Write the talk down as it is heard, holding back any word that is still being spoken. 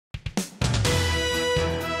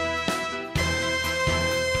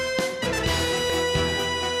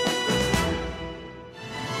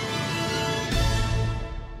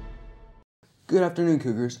Good afternoon,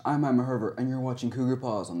 Cougars. I'm Emma Herbert, and you're watching Cougar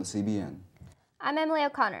Paws on the CBN. I'm Emily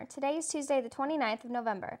O'Connor. Today is Tuesday, the 29th of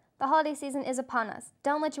November. The holiday season is upon us.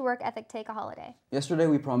 Don't let your work ethic take a holiday. Yesterday,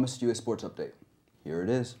 we promised you a sports update. Here it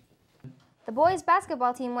is. The boys'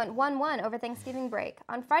 basketball team went 1-1 over Thanksgiving break.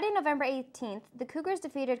 On Friday, November 18th, the Cougars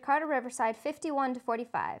defeated Carter Riverside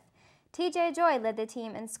 51-45. TJ Joy led the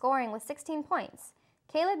team in scoring with 16 points.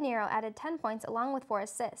 Caleb Nero added 10 points along with 4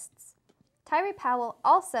 assists. Tyree Powell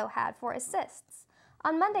also had 4 assists.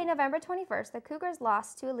 On Monday, November 21st, the Cougars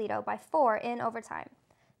lost to Aledo by 4 in overtime.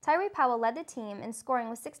 Tyree Powell led the team in scoring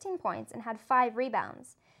with 16 points and had 5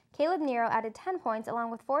 rebounds. Caleb Nero added 10 points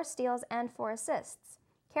along with 4 steals and 4 assists.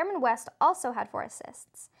 Cameron West also had 4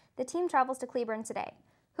 assists. The team travels to Cleburne today.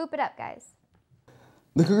 Hoop it up, guys.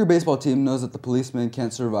 The Cougar baseball team knows that the policemen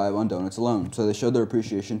can't survive on donuts alone, so they showed their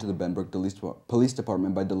appreciation to the Benbrook Police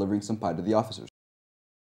Department by delivering some pie to the officers.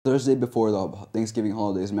 Thursday before the Thanksgiving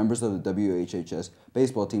holidays, members of the WHHS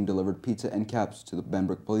baseball team delivered pizza and caps to the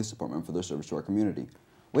Benbrook Police Department for their service to our community.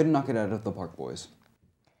 Way to knock it out of the park, boys.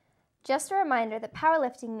 Just a reminder that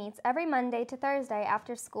powerlifting meets every Monday to Thursday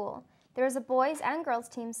after school. There is a boys and girls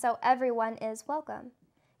team, so everyone is welcome.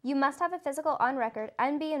 You must have a physical on record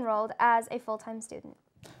and be enrolled as a full-time student.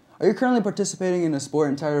 Are you currently participating in a sport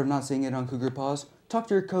and tired of not seeing it on Cougar Paws? Talk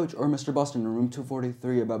to your coach or Mr. Boston in room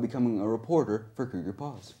 243 about becoming a reporter for Cougar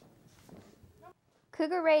Paws.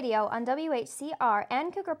 Cougar Radio on WHCR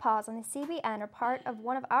and Cougar Paws on the CBN are part of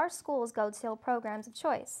one of our school's Go-Till programs of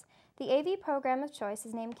choice. The AV program of choice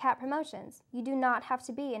is named CAT Promotions. You do not have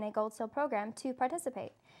to be in a Go-Till program to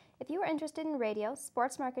participate. If you are interested in radio,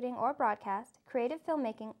 sports marketing or broadcast, creative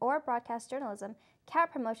filmmaking, or broadcast journalism,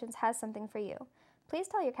 CAT Promotions has something for you. Please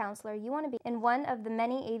tell your counselor you want to be in one of the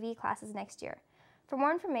many AV classes next year. For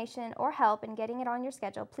more information or help in getting it on your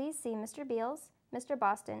schedule, please see Mr. Beals, Mr.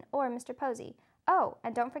 Boston, or Mr. Posey. Oh,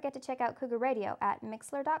 and don't forget to check out Cougar Radio at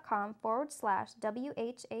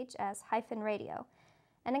mixler.com/WHHS-radio.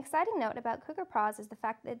 An exciting note about Cougar Paws is the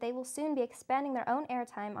fact that they will soon be expanding their own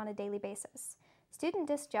airtime on a daily basis. Student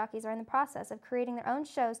disc jockeys are in the process of creating their own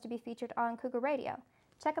shows to be featured on Cougar Radio.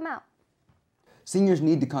 Check them out. Seniors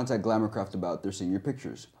need to contact Glamourcraft about their senior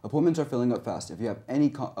pictures. Appointments are filling up fast. If you have any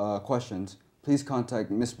questions, please contact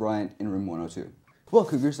Miss Bryant in room 102. Well,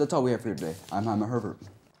 Cougars, that's all we have for today. I'm Emma Herbert.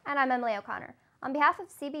 And I'm Emily O'Connor. On behalf of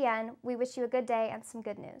CBN, we wish you a good day and some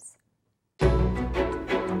good news.